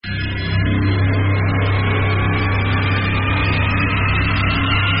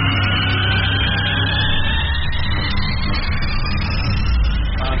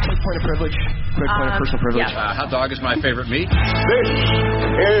personal privilege. Yeah. Hot dog is my favorite meat. This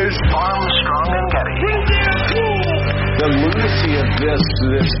is Armstrong and Getty. The lunacy of this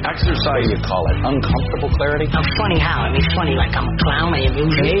exercise, you call it uncomfortable clarity? I'm funny how? I mean, funny like I'm a clown. I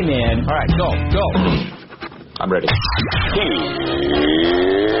amuse you. Hey, man. All right, go. I'm ready.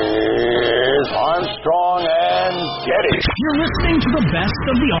 Here's Armstrong and Getty. You're listening to the best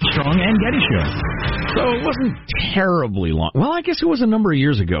of the Armstrong and Getty Show. So it wasn't terribly long. Well, I guess it was a number of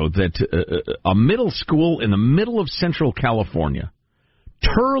years ago that a middle school in the middle of Central California,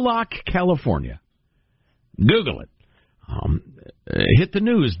 Turlock, California, Google it, hit the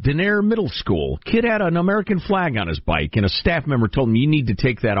news. Denair Middle School. Kid had an American flag on his bike, and a staff member told him, you need to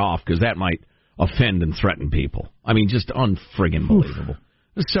take that off because that might offend and threaten people. I mean, just unfriggin' believable.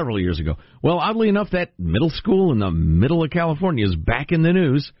 This was several years ago. Well, oddly enough, that middle school in the middle of California is back in the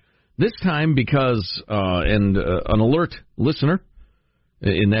news. This time because an alert listener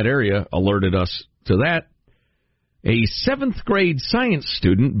in that area alerted us to that. A 7th grade science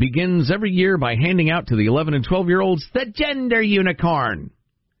student begins every year by handing out to the 11 and 12-year-olds the gender unicorn.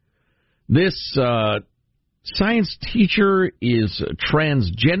 This science teacher is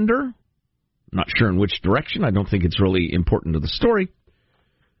transgender. Not sure in which direction. I don't think it's really important to the story.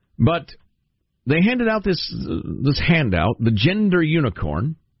 But they handed out this handout, the gender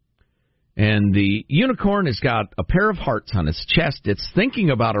unicorn. And the unicorn has got a pair of hearts on its chest. It's thinking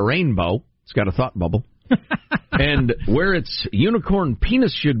about a rainbow. It's got a thought bubble. And where its unicorn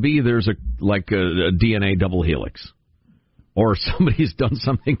penis should be, there's a DNA double helix. Or somebody's done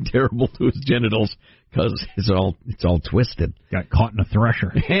something terrible to his genitals because it's all twisted. Got caught in a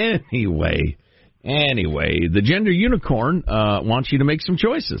thresher. Anyway, the gender unicorn wants you to make some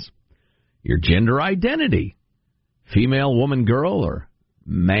choices. Your gender identity. Female, woman, girl, or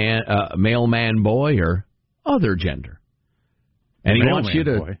male, man, boy, or other gender. And he wants you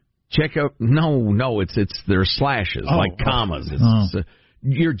to check out. No, it's there are slashes, like commas. It's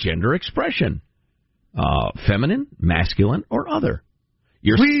your gender expression. Feminine, masculine, or other.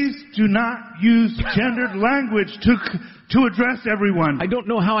 Please do not use gendered language to address everyone. I don't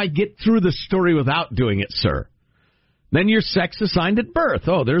know how I get through the story without doing it, sir. Then your sex assigned at birth.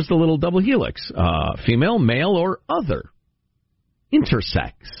 Oh, there's the little double helix. Female, male, or other.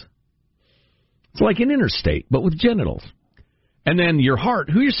 Intersex. It's like an interstate, but with genitals. And then your heart,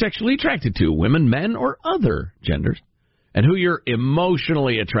 who you're sexually attracted to, women, men, or other genders. And who you're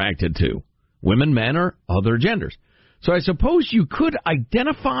emotionally attracted to, women, men, or other genders. So I suppose you could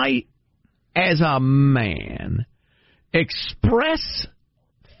identify as a man, express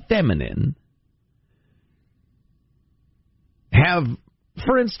feminine, have,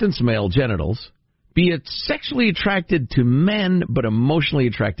 for instance, male genitals, be sexually attracted to men but emotionally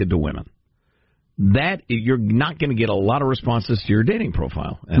attracted to women. That, you're not going to get a lot of responses to your dating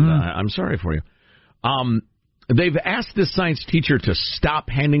profile, and I'm sorry for you. They've asked this science teacher to stop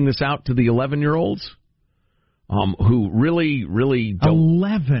handing this out to the 11-year-olds who really don't...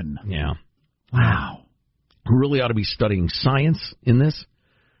 11? Yeah. Wow. Who really ought to be studying science in this.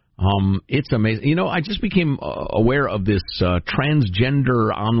 It's amazing. You know, I just became aware of this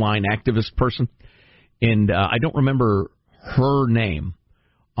transgender online activist person, and I don't remember her name,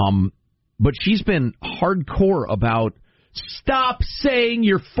 but she's been hardcore about stop saying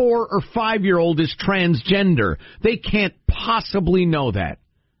your 4 or 5-year-old is transgender. They can't possibly know that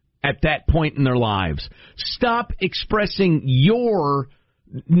at that point in their lives. Stop expressing your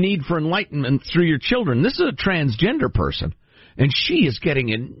need for enlightenment through your children. This is a transgender person, and she is getting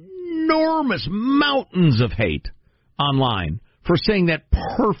enormous mountains of hate online for saying that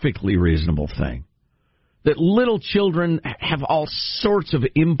perfectly reasonable thing. That little children have all sorts of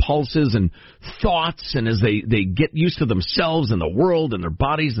impulses and thoughts, and as they get used to themselves and the world and their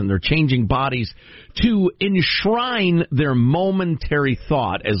bodies and their changing bodies, to enshrine their momentary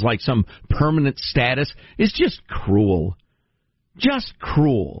thought as like some permanent status is just cruel. Just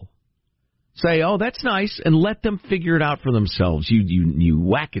cruel. Say, oh, that's nice, and let them figure it out for themselves. You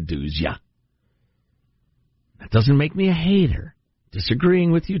wackadoos, ya. That doesn't make me a hater.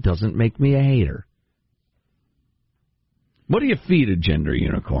 Disagreeing with you doesn't make me a hater. What do you feed a gender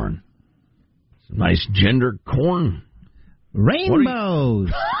unicorn? Some nice gender corn. Rainbows.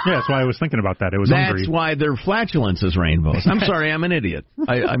 Yeah, that's why I was thinking about that. It was That's hungry. why their flatulence is rainbows. I'm sorry, I'm an idiot.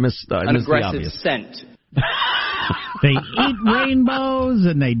 I missed the obvious. Scent. They eat rainbows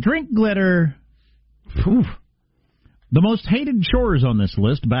and they drink glitter. Oof. The most hated chores on this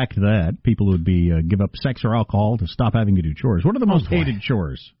list, back to that, people who would be give up sex or alcohol to stop having to do chores. What are the most hated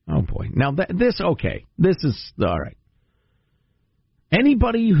chores? Oh, boy. Now, this is, all right.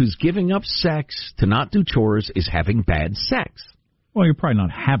 Anybody who's giving up sex to not do chores is having bad sex. Well, you're probably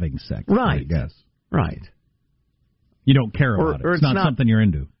not having sex, right? I guess. Right. You don't care about it. It's not something you're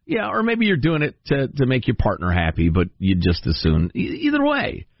into. Yeah, or maybe you're doing it to make your partner happy, but you just as soon. Either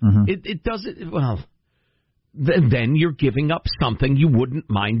way, it doesn't. Well, then you're giving up something you wouldn't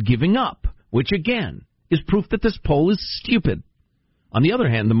mind giving up, which again is proof that this poll is stupid. On the other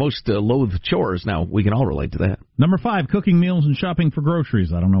hand, the most loathed chores. Now we can all relate to that. Number 5, cooking meals and shopping for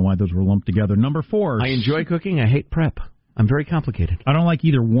groceries. I don't know why those were lumped together. Number 4. I enjoy cooking. I hate prep. I'm very complicated. I don't like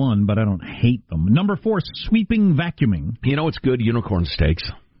either one, but I don't hate them. Number 4, sweeping, vacuuming. You know what's good? Unicorn steaks.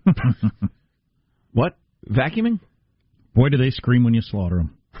 What? Vacuuming? Boy, do they scream when you slaughter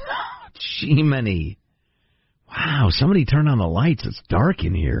them. Jiminy. Wow, somebody turn on the lights. It's dark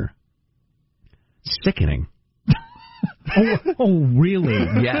in here. Sickening. Oh,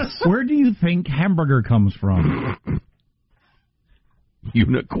 really? Yes. Where do you think hamburger comes from?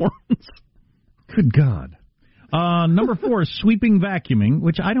 Unicorns. Good God. Number 4 is sweeping, vacuuming,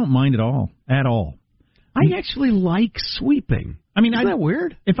 which I don't mind at all. At all. I actually like sweeping. I mean, isn't that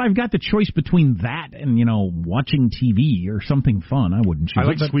weird? If I've got the choice between that and, watching TV or something fun, I wouldn't choose I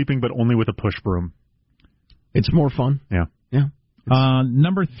like sweeping, but only with a push broom. It's more fun. Yeah. Yeah.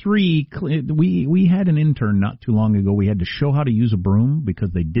 Number 3, we had an intern not too long ago. We had to show how to use a broom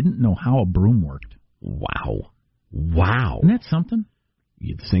because they didn't know how a broom worked. Wow. Isn't that something?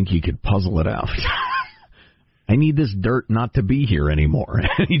 You'd think you could puzzle it out. I need this dirt not to be here anymore.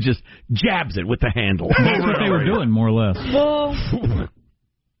 And he just jabs it with the handle. That's what they were doing, more or less.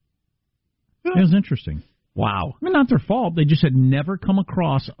 It was interesting. Wow. I mean, not their fault. They just had never come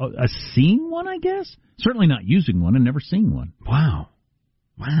across a seeing one, I guess. Certainly not using one and never seeing one. Wow.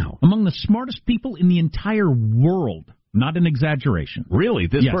 Among the smartest people in the entire world. Not an exaggeration. Really?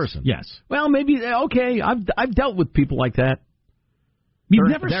 This person? Yes. Well, maybe, okay. I've dealt with people like that. You've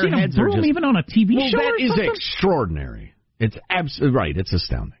never seen a broom even on a TV show that or is something? extraordinary. It's absolutely right. It's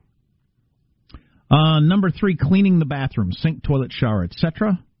astounding. Number 3, cleaning the bathroom, sink, toilet, shower,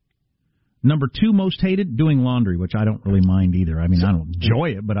 etc. Number 2, most hated, doing laundry, which I don't really mind either. I mean, I don't enjoy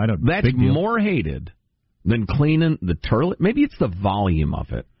it, but I don't. That's more hated than cleaning the toilet. Maybe it's the volume of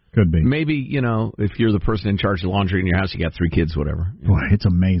it. Could be. Maybe, if you're the person in charge of laundry in your house, you got 3 kids, whatever. Boy, it's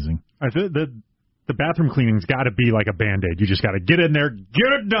amazing. The bathroom cleaning's got to be like a Band-Aid. You just got to get in there,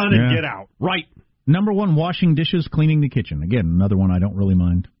 get it done, and get out. Right. Number 1, washing dishes, cleaning the kitchen. Again, another one I don't really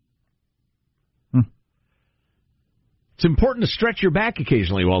mind. It's important to stretch your back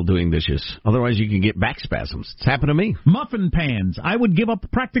occasionally while doing dishes. Otherwise, you can get back spasms. It's happened to me. Muffin pans. I would give up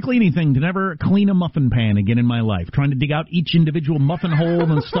practically anything to never clean a muffin pan again in my life. Trying to dig out each individual muffin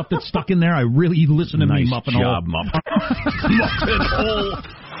hole and stuff that's stuck in there. I really listen to me, muffin hole. Nice job, muffin hole.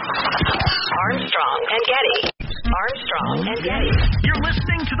 Armstrong and Getty. Armstrong and Getty. You're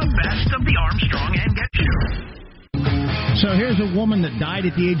listening to the best of the Armstrong and Getty Show. So here's a woman that died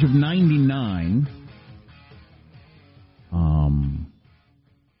at the age of 99.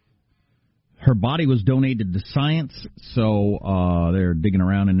 Her body was donated to science, so they're digging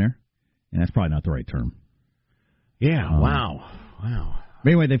around in there. And that's probably not the right term. Yeah, wow. But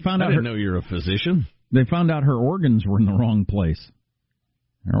anyway, they found out. I didn't know you're a physician. They found out her organs were in the wrong place.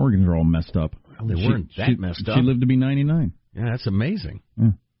 Her organs are all messed up. Well, they weren't that messed up. She lived to be 99. Yeah, that's amazing.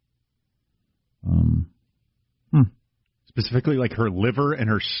 Yeah. Specifically, like her liver and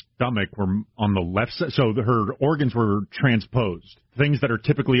her stomach were on the left side, so her organs were transposed. Things that are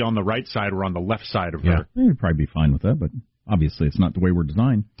typically on the right side were on the left side of her. You'd probably be fine with that, but obviously it's not the way we're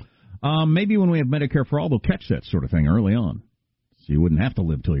designed. Maybe when we have Medicare for All, they'll catch that sort of thing early on, so you wouldn't have to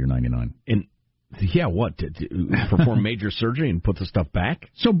live till you're 99. And yeah, what? To perform major surgery and put the stuff back?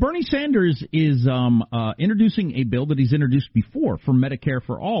 So Bernie Sanders is introducing a bill that he's introduced before for Medicare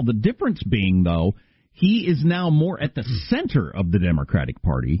for All. The difference being, though, he is now more at the center of the Democratic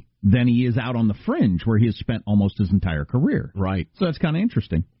Party than he is out on the fringe, where he has spent almost his entire career. Right. So that's kind of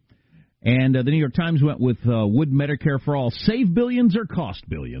interesting. And the New York Times went with, would Medicare for All save billions or cost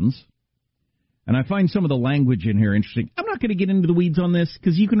billions? And I find some of the language in here interesting. I'm not going to get into the weeds on this,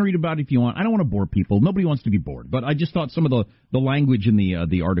 because you can read about it if you want. I don't want to bore people. Nobody wants to be bored. But I just thought some of the language in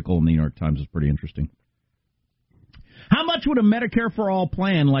the article in the New York Times was pretty interesting. How much would a Medicare for All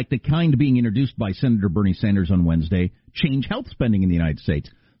plan like the kind being introduced by Senator Bernie Sanders on Wednesday change health spending in the United States?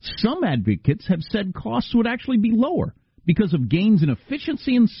 Some advocates have said costs would actually be lower because of gains in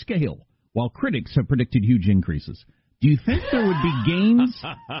efficiency and scale, while critics have predicted huge increases. Do you think there would be gains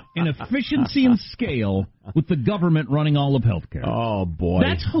in efficiency and scale with the government running all of healthcare? Oh, boy.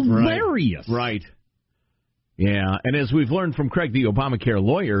 That's hilarious. Right. Yeah, and as we've learned from Craig, the Obamacare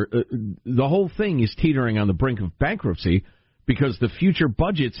lawyer, the whole thing is teetering on the brink of bankruptcy because the future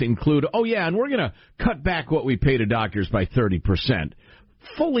budgets include, and we're going to cut back what we pay to doctors by 30%.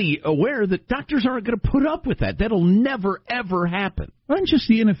 fully aware that doctors aren't going to put up with that. That'll never, ever happen. Well, and just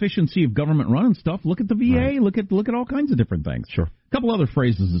the inefficiency of government running stuff. Look at the VA. Right. Look at all kinds of different things. Sure. A couple other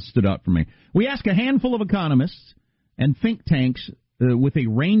phrases that stood out for me. We ask a handful of economists and think tanks with a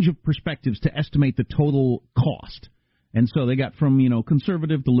range of perspectives to estimate the total cost. And so they got from,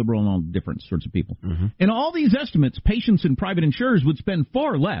 conservative to liberal and all different sorts of people. Mm-hmm. In all these estimates, patients and private insurers would spend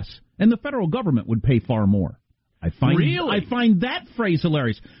far less, and the federal government would pay far more. I find that phrase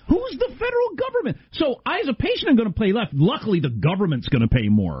hilarious. Who's the federal government? So I, as a patient, am going to pay less. Luckily, the government's going to pay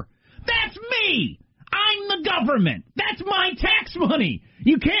more. That's me! I'm the government! That's my tax money!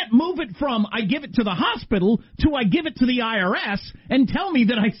 You can't move it from I give it to the hospital to I give it to the IRS and tell me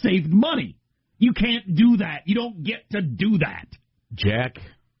that I saved money. You can't do that. You don't get to do that. Jack,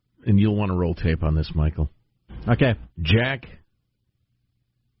 and you'll want to roll tape on this, Michael. Okay. Jack,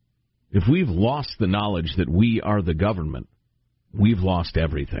 if we've lost the knowledge that we are the government, we've lost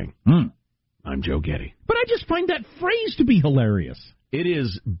everything. I'm Joe Getty. But I just find that phrase to be hilarious. It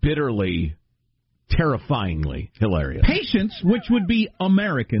is bitterly, terrifyingly hilarious. Patients, which would be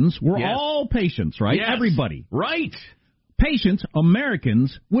Americans, we're all patients, right? Yes. Everybody. Right. Patients,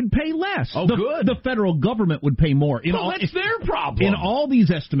 Americans, would pay less. Oh, good. The federal government would pay more. That's their problem. In all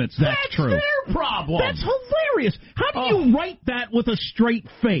these estimates, that's true. That's their problem. That's hilarious. How do you write that with a straight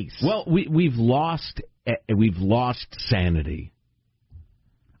face? Well, we've lost sanity.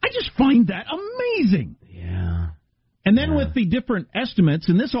 I just find that amazing. Yeah. And then with the different estimates,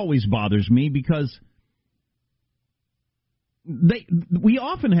 and this always bothers me because we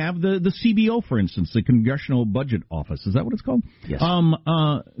often have the CBO, for instance, the Congressional Budget Office. Is that what it's called? Yes.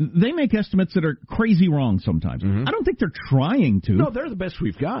 They make estimates that are crazy wrong sometimes. Mm-hmm. I don't think they're trying to. No, they're the best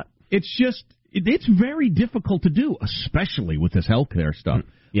we've got. It's just it's very difficult to do, especially with this healthcare stuff.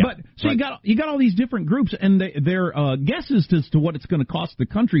 Yeah, but so you got all these different groups, and their guesses as to what it's going to cost the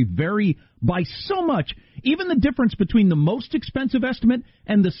country vary by so much. Even the difference between the most expensive estimate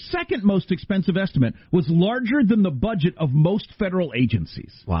and the second most expensive estimate was larger than the budget of most federal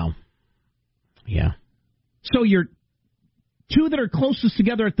agencies. Wow. Yeah. So your two that are closest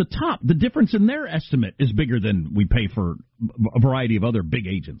together at the top, the difference in their estimate is bigger than we pay for a variety of other big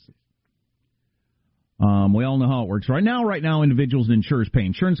agencies. We all know how it works. Right now, individuals and insurers pay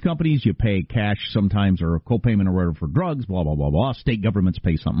insurance companies. You pay cash sometimes or a copayment or whatever for drugs, blah, blah, blah, blah. State governments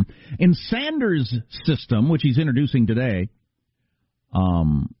pay something. In Sanders' system, which he's introducing today,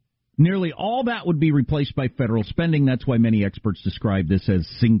 nearly all that would be replaced by federal spending. That's why many experts describe this as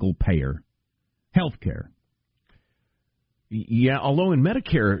single-payer health care. Yeah, although in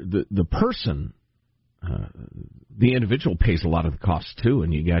Medicare, the person, the individual pays a lot of the costs, too,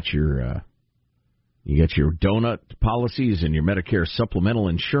 and you got your donut policies and your Medicare supplemental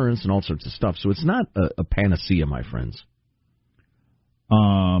insurance and all sorts of stuff. So it's not a panacea, my friends.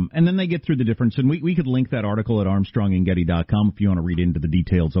 And then they get through the difference. And we could link that article at ArmstrongandGetty.com if you want to read into the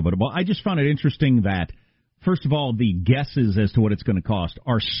details of it. Well, I just found it interesting that, first of all, the guesses as to what it's going to cost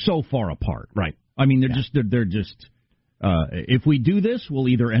are so far apart. Right. I mean, they're just if we do this, we'll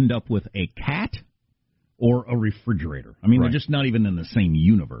either end up with a cat or a refrigerator. I mean, They're just not even in the same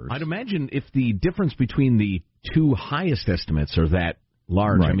universe. I'd imagine if the difference between the two highest estimates are that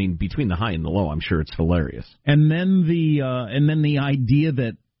large, I mean, between the high and the low, I'm sure it's hilarious. And then the idea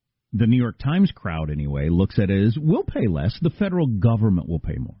that the New York Times crowd, anyway, looks at it as, we'll pay less, the federal government will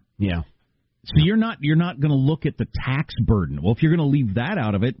pay more. Yeah. So you're not going to look at the tax burden. Well, if you're going to leave that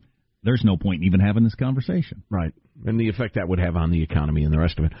out of it, there's no point in even having this conversation. Right. And the effect that would have on the economy and the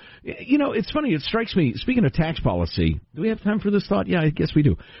rest of it. You know, it's funny. It strikes me, speaking of tax policy, do we have time for this thought? Yeah, I guess we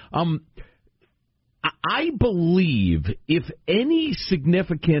do. I believe if any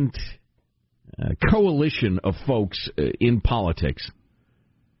significant coalition of folks in politics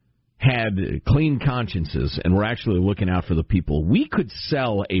had clean consciences and were actually looking out for the people, we could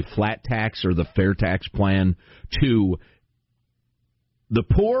sell a flat tax or the fair tax plan to the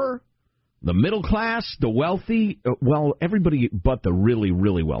poor, the middle class, the wealthy, well, everybody but the really,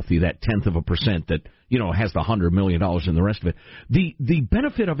 really wealthy, that 0.1% that, you know, has the $100 million and the rest of it. The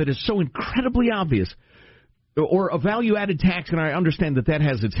benefit of it is so incredibly obvious. Or a value-added tax, and I understand that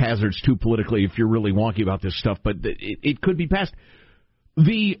has its hazards, too, politically, if you're really wonky about this stuff, but it could be passed.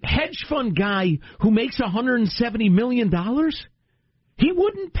 The hedge fund guy who makes $170 million, he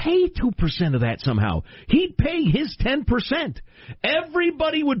wouldn't pay 2% of that somehow. He'd pay his 10%.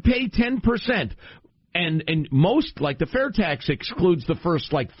 Everybody would pay 10%. And most, like the fair tax, excludes the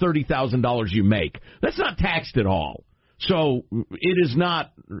first, like, $30,000 you make. That's not taxed at all. So it is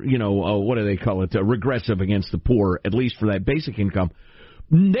not, you know, what do they call it, regressive against the poor, at least for that basic income.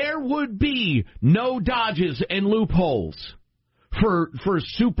 There would be no dodges and loopholes. for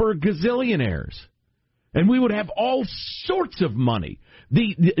super gazillionaires. And we would have all sorts of money.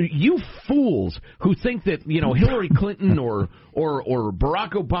 You fools who think that, Hillary Clinton or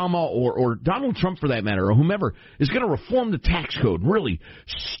Barack Obama or Donald Trump, for that matter, or whomever, is going to reform the tax code, really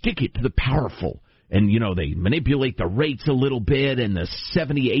stick it to the powerful. And, they manipulate the rates a little bit, and the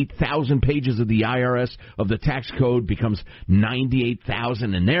 78,000 pages of the IRS of the tax code becomes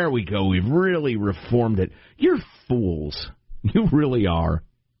 98,000, and there we go. We've really reformed it. You're fools. You really are.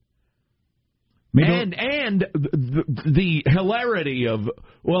 And the hilarity of,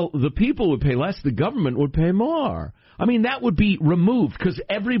 the people would pay less, the government would pay more. I mean, that would be removed because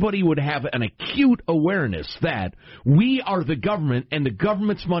everybody would have an acute awareness that we are the government and the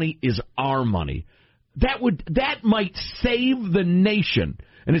government's money is our money. That might save the nation.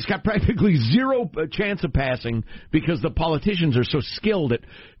 And it's got practically zero chance of passing because the politicians are so skilled at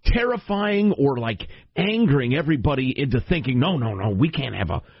terrifying or angering everybody into thinking, no, we can't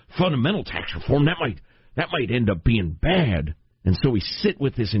have a fundamental tax reform. That might end up being bad. And so we sit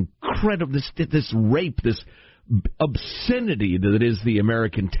with this incredible, this rape, this obscenity that is the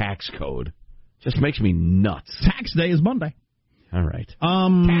American tax code. Just makes me nuts. Tax day is Monday. All right.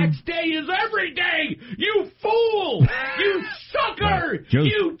 Tax day is every day! You fool! You sucker!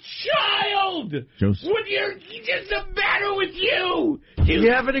 You child! What's the matter with you?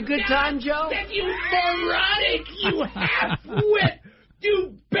 You having a good time, Joe? You moronic! You half-wit!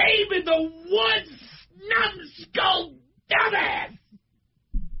 You babe in the woods! Numbskull dumbass!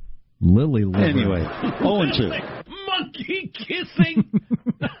 Lily. Anyway, 0-2. Monkey kissing!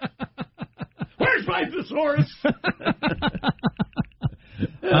 Where's my thesaurus?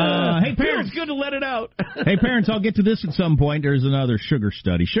 Hey, parents, it's good to let it out. Hey, parents, I'll get to this at some point. There's another sugar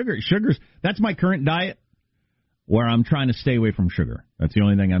study. Sugars. That's my current diet, where I'm trying to stay away from sugar. That's the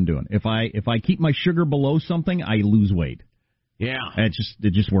only thing I'm doing. If I keep my sugar below something, I lose weight. Yeah, it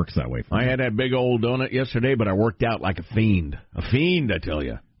just works that way for me. I had that big old donut yesterday, but I worked out like a fiend. A fiend, I tell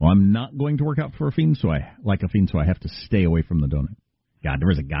you. Well, I'm not going to work out for a fiend, so I have to stay away from the donut. God, there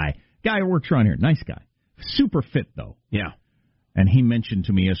was a guy who works around here. Nice guy. Super fit, though. Yeah. And he mentioned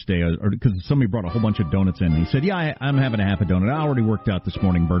to me yesterday, because somebody brought a whole bunch of donuts in, and he said, I'm having a half a donut. I already worked out this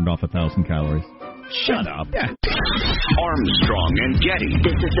morning, burned off 1,000 calories. Shut up. Yeah. Armstrong and Getty.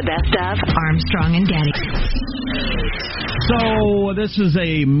 This is the best of Armstrong and Getty. So this is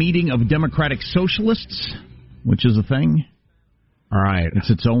a meeting of Democratic Socialists, which is a thing. All right. It's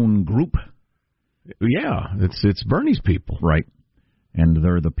its own group. Yeah, it's Bernie's people. Right. And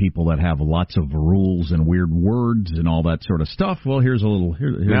they're the people that have lots of rules and weird words and all that sort of stuff. Well, here's a little...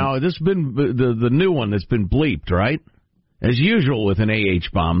 Now, this has been the new one that's been bleeped, right? As usual with an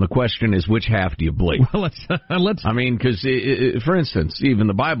bomb, the question is, which half do you bleep? Well, let's... I mean, because, for instance, even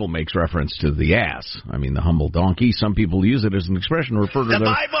the Bible makes reference to the ass. I mean, the humble donkey. Some people use it as an expression to refer to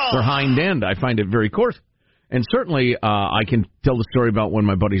their hind end. I find it very coarse. And certainly, I can tell the story about when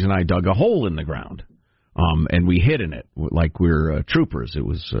my buddies and I dug a hole in the ground. And we hid in it like we're troopers. It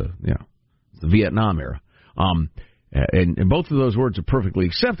was, the Vietnam era. And both of those words are perfectly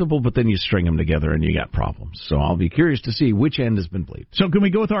acceptable, but then you string them together and you got problems. So I'll be curious to see which end has been bleeped. So can we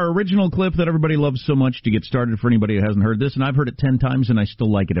go with our original clip that everybody loves so much to get started for anybody who hasn't heard this? And I've heard it 10 times, and I still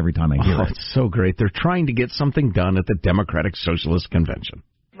like it every time I hear it. It's so great. They're trying to get something done at the Democratic Socialist Convention.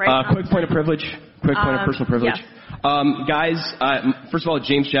 Quick point of privilege. Quick point of personal privilege. Yeah. Guys, first of all,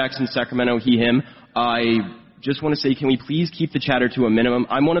 James Jackson, Sacramento, he, him. I just want to say, can we please keep the chatter to a minimum?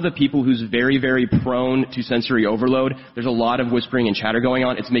 I'm one of the people who's very, very prone to sensory overload. There's a lot of whispering and chatter going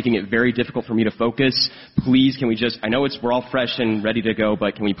on. It's making it very difficult for me to focus. Please, can we just, I know we're all fresh and ready to go,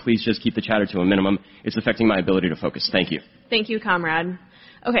 but can we please just keep the chatter to a minimum? It's affecting my ability to focus. Thank you. Thank you, comrade.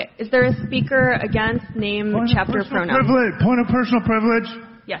 Okay, is there a speaker against name, chapter, pronoun? Point of personal privilege.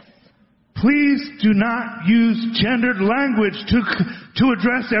 Yes. Please do not use gendered language to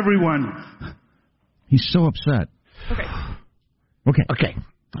address everyone. He's so upset. Okay.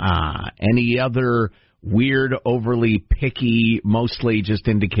 Any other weird, overly picky, mostly just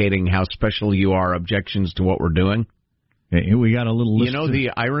indicating how special you are, objections to what we're doing? Okay, we got a little list. You know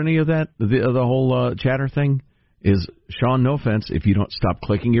the irony of that, the whole chatter thing? Is, Sean, no offense, if you don't stop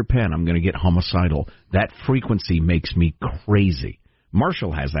clicking your pen, I'm going to get homicidal. That frequency makes me crazy.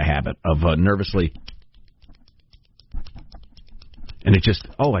 Marshall has a habit of nervously... And it just,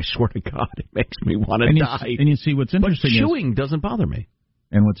 I swear to God, it makes me want to die. And you see what's interesting but chewing doesn't bother me.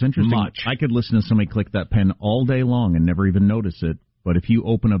 And what's interesting, much. I could listen to somebody click that pen all day long and never even notice it. But if you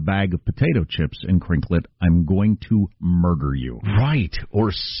open a bag of potato chips and crinkle it, I'm going to murder you. Right.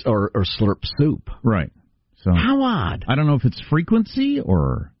 Or slurp soup. Right. So how odd. I don't know if it's frequency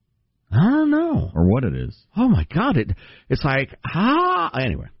or... I don't know. Or what it is. Oh, my God. It's like,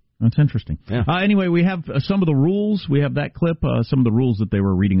 Anyway. That's interesting. Yeah. Anyway, we have some of the rules. We have that clip, some of the rules that they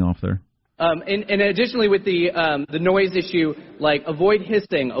were reading off there. And additionally, with the noise issue, like avoid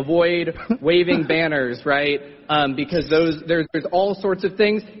hissing, avoid waving banners, right? Because there's all sorts of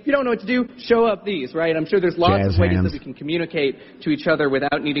things. If you don't know what to do, show up these, right? I'm sure there's lots of ways that we can communicate to each other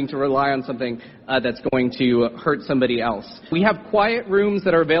without needing to rely on something that's going to hurt somebody else. We have quiet rooms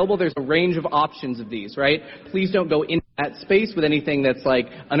that are available. There's a range of options of these, right? Please don't go in that space with anything that's like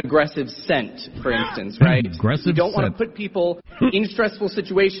an aggressive scent, for instance, right? You don't want to put people in stressful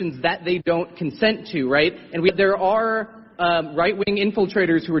situations that they don't consent to, right? And there are right-wing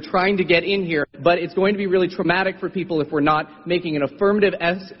infiltrators who are trying to get in here, but it's going to be really traumatic for people if we're not making an affirmative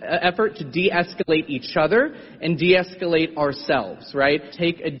effort to de-escalate each other and de-escalate ourselves, right?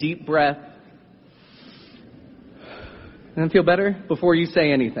 Take a deep breath and feel better before you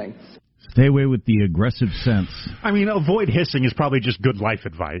say anything. Stay away with the aggressive sense. I mean, avoid hissing is probably just good life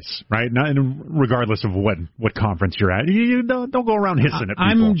advice, right? Regardless of what conference you're at. You don't go around hissing at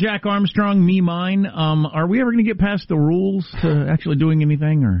people. I'm Jack Armstrong, me, mine. Are we ever going to get past the rules to actually doing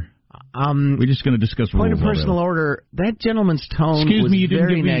anything, or we're just going to discuss rules? Point of personal order, that gentleman's tone was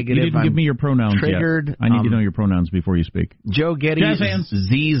very negative. You didn't give me your pronouns triggered. Yet. I need to know your pronouns before you speak. Joe Getty,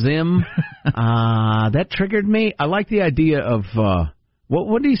 Z-Zim. That triggered me. I like the idea of...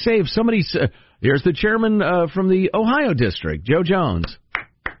 What do you say if somebody's... here's the chairman from the Ohio district, Joe Jones.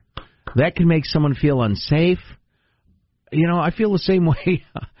 That can make someone feel unsafe. You know, I feel the same way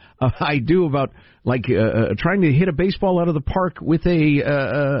I do about, like, trying to hit a baseball out of the park with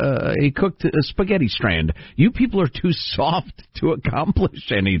a cooked spaghetti strand. You people are too soft to accomplish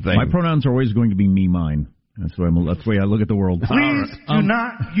anything. My pronouns are always going to be me, mine. That's the way I look at the world. Please do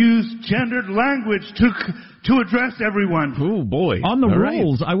not use gendered language to address everyone. Oh, boy. On the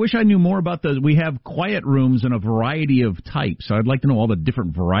rules, I wish I knew more about we have quiet rooms in a variety of types. So I'd like to know all the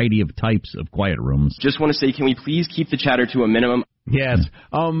different variety of types of quiet rooms. Just want to say, can we please keep the chatter to a minimum? Yes.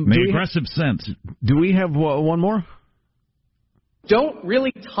 Make aggressive sense. Do we have one more? Don't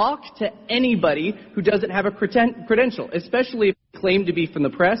really talk to anybody who doesn't have a credential, especially if they claim to be from the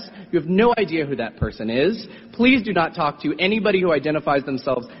press. You have no idea who that person is. Please do not talk to anybody who identifies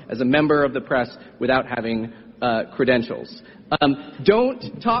themselves as a member of the press without having credentials.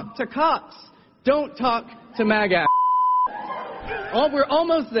 Don't talk to cops. Don't talk to MAGA. We're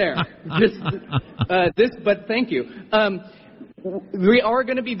almost there. But thank you. We are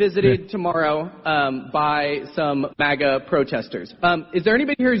going to be visited tomorrow by some MAGA protesters. Is there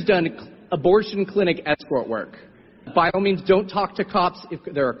anybody here who's done abortion clinic escort work? By all means, don't talk to cops if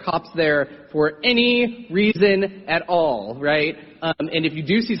there are cops there for any reason at all, right? And if you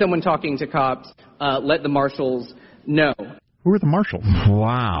do see someone talking to cops, let the marshals know. Who are the marshals?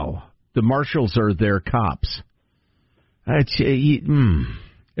 Wow. The marshals are their cops.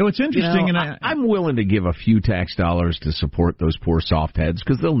 It's interesting, and I'm willing to give a few tax dollars to support those poor soft heads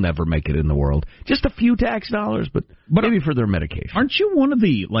because they'll never make it in the world. Just a few tax dollars, but maybe for their medication. Aren't you one of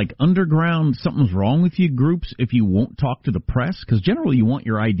the underground something's wrong with you groups if you won't talk to the press? Because generally you want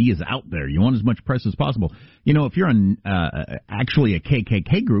your ideas out there. You want as much press as possible. You know, if you're actually a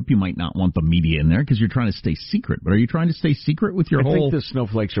KKK group, you might not want the media in there because you're trying to stay secret. But are you trying to stay secret with your whole... I think the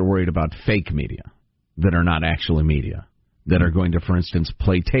snowflakes are worried about fake media that are not actually media. That are going to, for instance,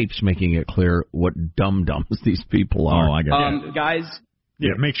 play tapes making it clear what dum-dums these people are. Oh, I get that. Guys...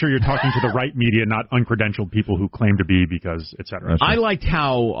 Yeah, make sure you're talking to the right media, not uncredentialed people who claim to be because, et cetera. I liked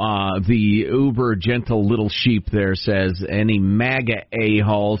how the uber gentle little sheep there says, any MAGA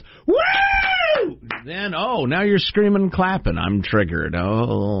a-holes, woo! Then, now you're screaming and clapping. I'm triggered.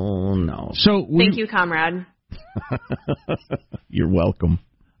 Oh, no. Thank you, comrade. You're welcome.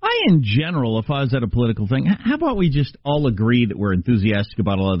 In general, if I was at a political thing, how about we just all agree that we're enthusiastic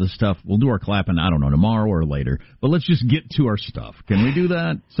about a lot of this stuff? We'll do our clapping, I don't know, tomorrow or later. But let's just get to our stuff. Can we do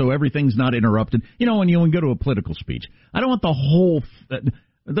that so everything's not interrupted? You know, when you go to a political speech, I don't want the whole...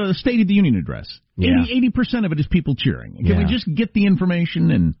 the State of the Union address. Yeah. 80% of it is people cheering. Can we just get the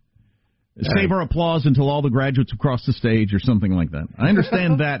information and save our applause until all the graduates have crossed the stage or something like that? I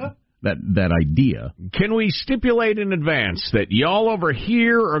understand that idea. Can we stipulate in advance that y'all over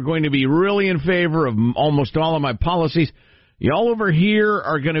here are going to be really in favor of almost all of my policies? Y'all over here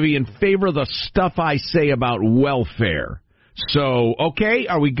are going to be in favor of the stuff I say about welfare. So, okay,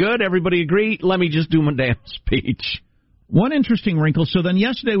 are we good? Everybody agree? Let me just do my damn speech. One interesting wrinkle. So then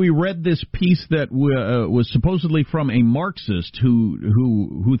yesterday we read this piece that was supposedly from a Marxist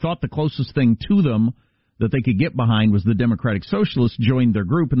who thought the closest thing to them that they could get behind was the Democratic Socialists joined their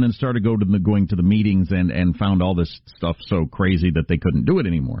group and then started going to the meetings and found all this stuff so crazy that they couldn't do it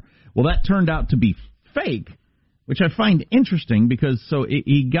anymore. Well, that turned out to be fake, which I find interesting because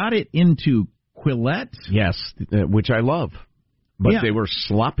he got it into Quillette. Yes, which I love. But they were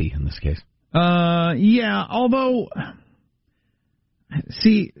sloppy in this case. Yeah, although,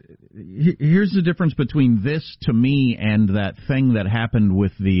 see, here's the difference between this, to me, and that thing that happened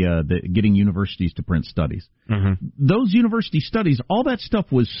with the getting universities to print studies. Mm-hmm. Those university studies, all that stuff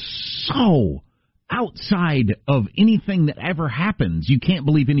was so outside of anything that ever happens. You can't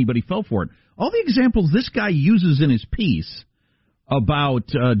believe anybody fell for it. All the examples this guy uses in his piece about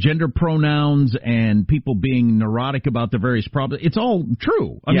gender pronouns and people being neurotic about the various problems, it's all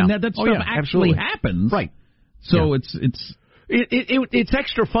true. I mean, that stuff actually happens. Right. So it's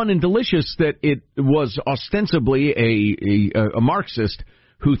extra fun and delicious that it was ostensibly a Marxist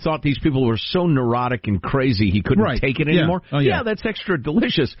who thought these people were so neurotic and crazy he couldn't take it anymore. Yeah, that's extra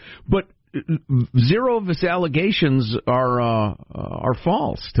delicious. But zero of his allegations are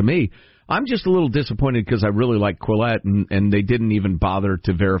false to me. I'm just a little disappointed because I really like Quillette, and they didn't even bother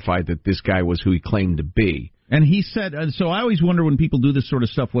to verify that this guy was who he claimed to be. And he said, so I always wonder when people do this sort of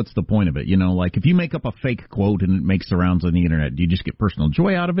stuff, what's the point of it? You know, like if you make up a fake quote and it makes the rounds on the Internet, do you just get personal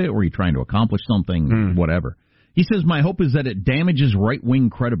joy out of it, or are you trying to accomplish something, whatever? He says, my hope is that it damages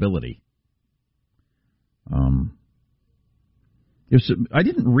right-wing credibility. I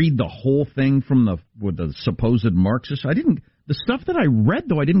didn't read the whole thing from the supposed Marxists. The stuff that I read,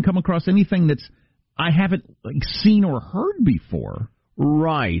 though, I didn't come across anything I haven't seen or heard before.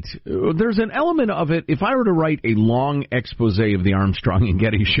 Right. There's an element of it. If I were to write a long expose of the Armstrong and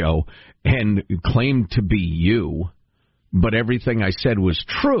Getty show and claim to be you, but everything I said was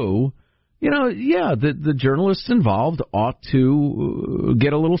true, the journalists involved ought to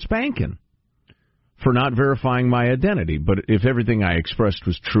get a little spanking for not verifying my identity. But if everything I expressed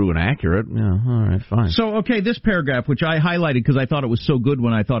was true and accurate, all right, fine. So, okay, this paragraph, which I highlighted because I thought it was so good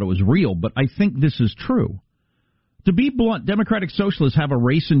when I thought it was real, but I think this is true. To be blunt, Democratic Socialists have a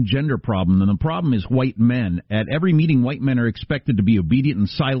race and gender problem, and the problem is white men. At every meeting, white men are expected to be obedient and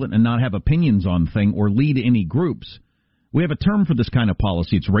silent and not have opinions on things or lead any groups. We have a term for this kind of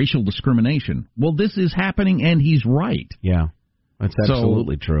policy. It's racial discrimination. Well, this is happening, and he's right. Yeah. That's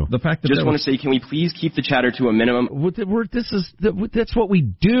absolutely true. The fact that just want to say, can we please keep the chatter to a minimum? That's what we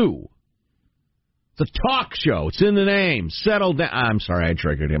do. It's a talk show. It's in the name. Settle down. I'm sorry, I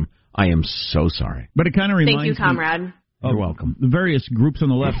triggered him. I am so sorry. But it kind of reminds me... Thank you, comrade. You're welcome. The various groups on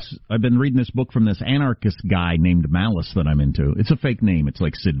the left. I've been reading this book from this anarchist guy named Malice that I'm into. It's a fake name. It's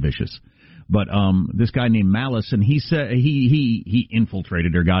like Sid Vicious. But this guy named Malice, and he said he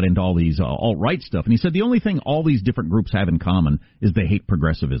infiltrated or got into all these alt-right stuff. And he said the only thing all these different groups have in common is they hate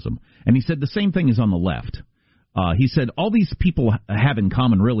progressivism. And he said the same thing is on the left. He said all these people have in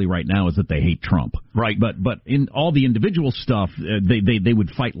common really right now is that they hate Trump. Right. But in all the individual stuff, they would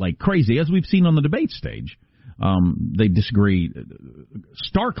fight like crazy, as we've seen on the debate stage. They disagree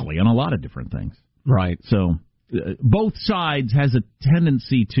starkly on a lot of different things. Right. So both sides has a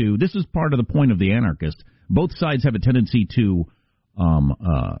tendency to, this is part of the point of the anarchist, both sides have a tendency to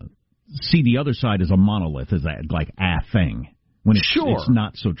see the other side as a monolith, as like a thing, when it's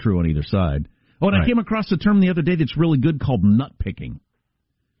not so true on either side. Oh, and I came across a term the other day that's really good called nut picking.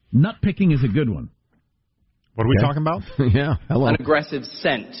 Nut picking is a good one. What are we talking about? Yeah, hello. An aggressive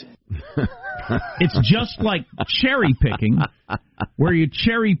scent. It's just like cherry picking, where you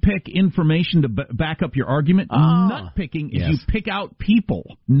cherry pick information to back up your argument. Nut picking is you pick out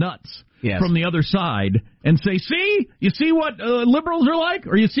people, nuts, from the other side and say, you see what liberals are like?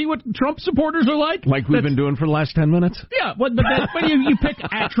 Or you see what Trump supporters are like? Like we've been doing for the last 10 minutes? Yeah, but you pick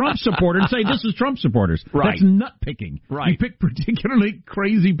a Trump supporter and say, this is Trump supporters. Right. That's nut picking. Right. You pick particularly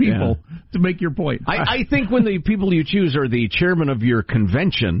crazy people to make your point. I think when the people you choose are the chairman of your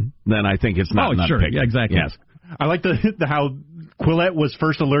convention, then I think it's not nut picking. Yeah, exactly. Yes. I like how Quillette was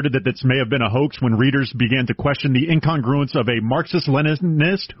first alerted that this may have been a hoax when readers began to question the incongruence of a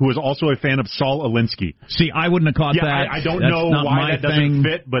Marxist-Leninist who is also a fan of Saul Alinsky. See, I wouldn't have caught that. I don't know why that doesn't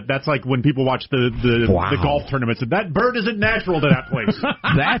fit, but that's like when people watch the golf tournaments. That bird isn't natural to that place.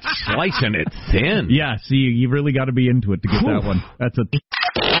 That's slicing it thin. Yeah, see, you really got to be into it to get that one. That's a...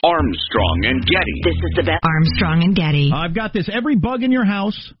 Armstrong and Getty. This is the best. Armstrong and Getty. I've got this. Every bug in your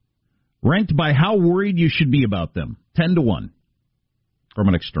house ranked by how worried you should be about them. 10-1. From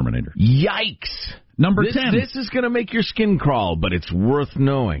an exterminator. Yikes! Number 10. This is going to make your skin crawl, but it's worth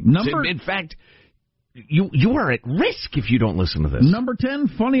knowing. In fact, you are at risk if you don't listen to this. Number 10,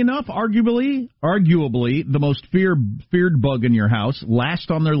 funny enough, arguably the most feared bug in your house.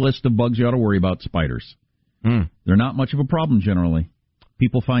 Last on their list of bugs you ought to worry about, spiders. They're not much of a problem generally.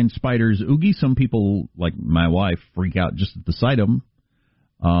 People find spiders oogie. Some people, like my wife, freak out just at the sight of them.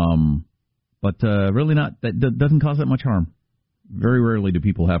 But really not. That doesn't cause that much harm. Very rarely do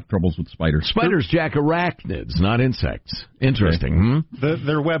people have troubles with spiders. Spiders jack arachnids, not insects. Interesting.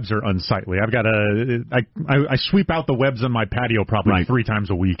 Their webs are unsightly. I've got I sweep out the webs on my patio probably 3 times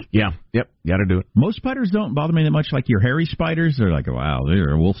a week. Yeah. Yep. Got to do it. Most spiders don't bother me that much. Like your hairy spiders, they're like, wow,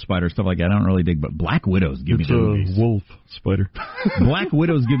 they're a wolf spider, stuff like that. I don't really dig. But black widows give me the oogies. Wolf spider. Black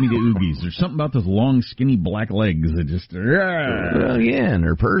widows give me the oogies. There's something about those long, skinny black legs that just. Well, yeah, and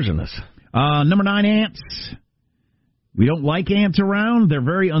they're poisonous. Number 9, ants. We don't like ants around. They're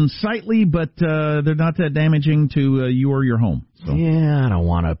very unsightly, but they're not that damaging to you or your home. So. Yeah, I don't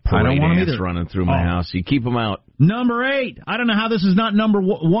want to parade ants running through my house. You keep them out. Number 8. I don't know how this is not number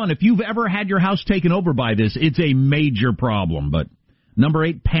 1. If you've ever had your house taken over by this, it's a major problem. But number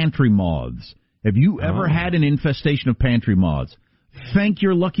 8, pantry moths. Have you ever had an infestation of pantry moths? Thank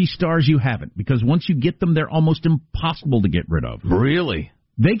your lucky stars you haven't, because once you get them, they're almost impossible to get rid of. Really?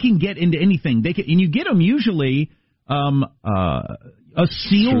 They can get into anything. And you get them usually... a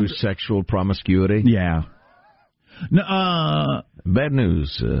sealed... Through sexual promiscuity? Yeah. Bad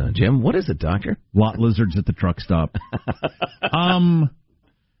news, Jim. What is it, doctor? Lot lizards at the truck stop.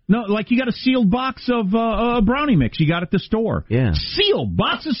 No, like you got a sealed box of brownie mix you got at the store. Yeah. Sealed.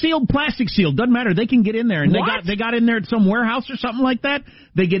 Box is sealed, plastic sealed. Doesn't matter. They can get in there. And they got in there at some warehouse or something like that.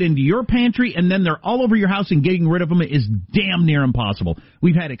 They get into your pantry, and then they're all over your house, and getting rid of them is damn near impossible.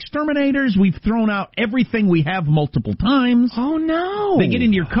 We've had exterminators. We've thrown out everything we have multiple times. Oh, no. They get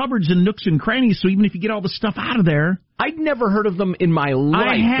into your cupboards and nooks and crannies, so even if you get all the stuff out of there... I'd never heard of them in my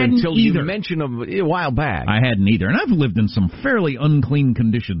life until you mentioned them a while back. I hadn't either. And I've lived in some fairly unclean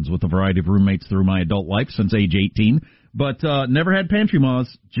conditions with a variety of roommates through my adult life since age 18, but never had pantry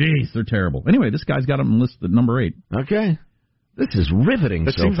moths. Jeez, they're terrible. Anyway, this guy's got them listed at number 8. Okay. This is riveting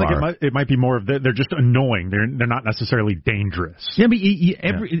so far. It seems like it might be more of they're just annoying. They're not necessarily dangerous. Yeah, but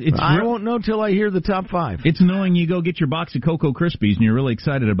I won't know till I hear the top 5. It's annoying. You go get your box of Cocoa Krispies, and you're really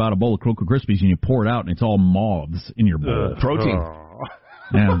excited about a bowl of Cocoa Krispies, and you pour it out, and it's all moths in your bowl. Protein.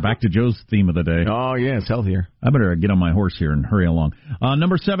 Yeah, back to Joe's theme of the day. Oh, yeah, it's healthier. I better get on my horse here and hurry along.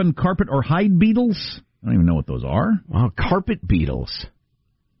 Number 7, carpet or hide beetles. I don't even know what those are. Wow, carpet beetles.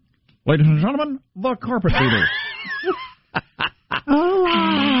 Ladies and gentlemen, the carpet beetles.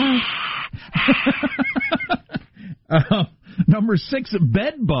 Number 6,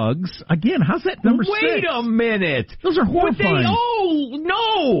 bed bugs. Again, how's that number 6? Wait a minute. Those are horrifying.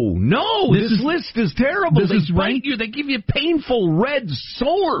 No. This list is terrible. They bite you. They give you painful red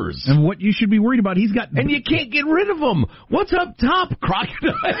sores. And what you should be worried about, and you can't get rid of them. What's up top?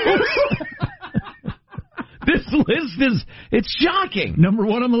 Crocodiles. This list it's shocking. Number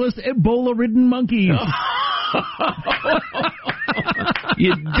 1 on the list, Ebola-ridden monkeys.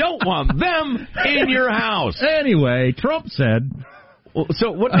 You don't want them in your house. Anyway, Trump said.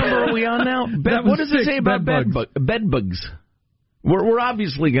 So what number are we on now? What does it say about bed bugs? We're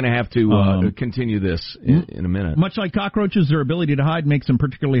obviously going to have to continue this in a minute. Much like cockroaches, their ability to hide makes them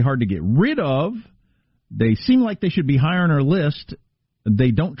particularly hard to get rid of. They seem like they should be higher on our list.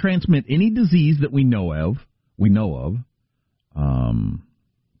 They don't transmit any disease that we know of.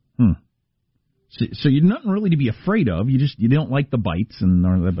 So you're nothing really to be afraid of. You don't like the bites and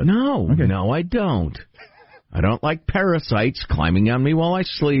no, I don't. I don't like parasites climbing on me while I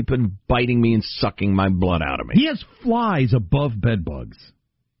sleep and biting me and sucking my blood out of me. He has flies above bed bugs.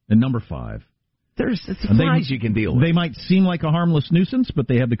 And number 5. There's flies you can deal with. They might seem like a harmless nuisance, but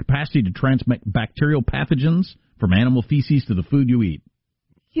they have the capacity to transmit bacterial pathogens from animal feces to the food you eat.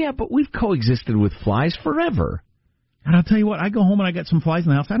 Yeah, but we've coexisted with flies forever. And I'll tell you what, I go home and I got some flies in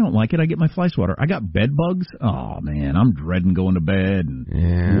the house. I don't like it. I get my fly swatter. I got bed bugs. Oh, man, I'm dreading going to bed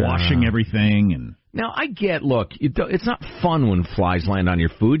and washing everything. And now, I get, look, it's not fun when flies land on your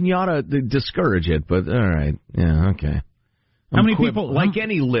food, and you ought to discourage it, but all right. Yeah, okay. How many people... Like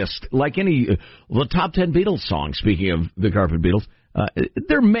any list, the top 10 Beatles songs, speaking of the carpet Beatles,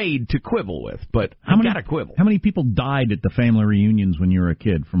 they're made to quibble with, but I gotta quibble. How many people died at the family reunions when you were a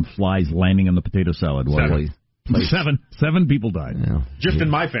kid from flies landing on the potato salad? 7 people died. Yeah. Just in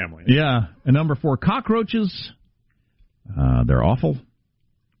my family. Yeah. And number 4, cockroaches. They're awful.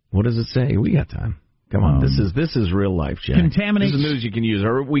 What does it say? We got time. Come on, this is real life, Jack. Contaminates. This is news you can use,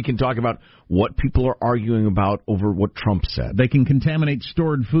 or we can talk about what people are arguing about over what Trump said. They can contaminate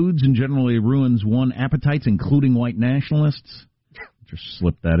stored foods and generally ruins one appetites, including white nationalists. Just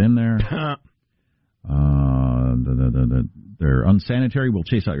slip that in there. They're unsanitary. Will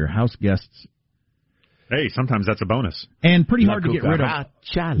chase out your house guests. Hey, sometimes that's a bonus. And pretty hard to get rid of.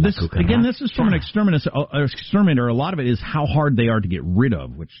 This is from an exterminator. A lot of it is how hard they are to get rid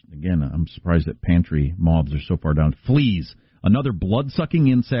of, which, again, I'm surprised that pantry moths are so far down. Fleas. Another blood-sucking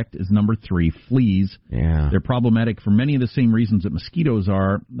insect is number 3, fleas. Yeah. They're problematic for many of the same reasons that mosquitoes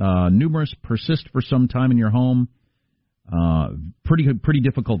are. Numerous, persist for some time in your home. Pretty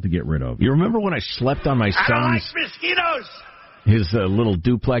difficult to get rid of. You remember when I slept on my son's... I don't like mosquitoes! His little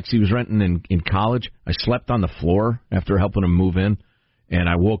duplex he was renting in college. I slept on the floor after helping him move in, and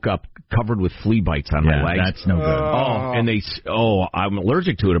I woke up covered with flea bites on my legs. That's no good. I'm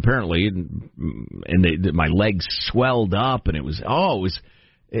allergic to it apparently, and my legs swelled up, and it was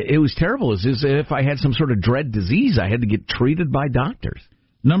terrible. It was as if I had some sort of dread disease. I had to get treated by doctors.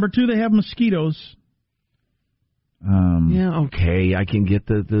 Number 2, they have mosquitoes. Okay, I can get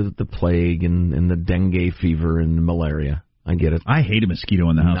the plague and the dengue fever and the malaria. I get it. I hate a mosquito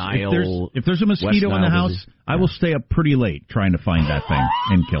in the house. If there's a mosquito in the house, I will stay up pretty late trying to find that thing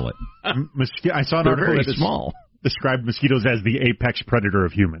and kill it. I saw an article that described mosquitoes as the apex predator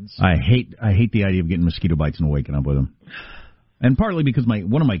of humans. I hate the idea of getting mosquito bites and waking up with them. And partly because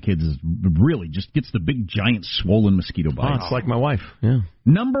one of my kids is really just gets the big, giant, swollen mosquito bites. Oh, it's like my wife. Yeah.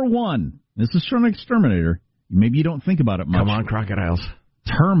 Number 1. This is from an exterminator. Maybe you don't think about it much. Come on, crocodiles.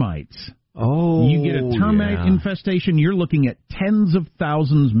 Termites. Oh, you get a termite infestation, you're looking at tens of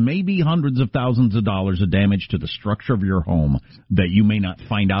thousands, maybe hundreds of thousands of dollars of damage to the structure of your home that you may not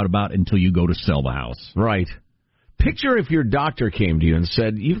find out about until you go to sell the house. Right. Picture if your doctor came to you and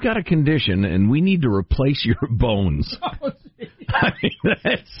said, you've got a condition and we need to replace your bones. I mean,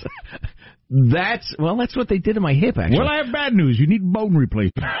 that's what they did to my hip, actually. Well, I have bad news. You need bone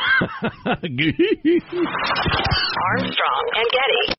replacement. Armstrong and Getty.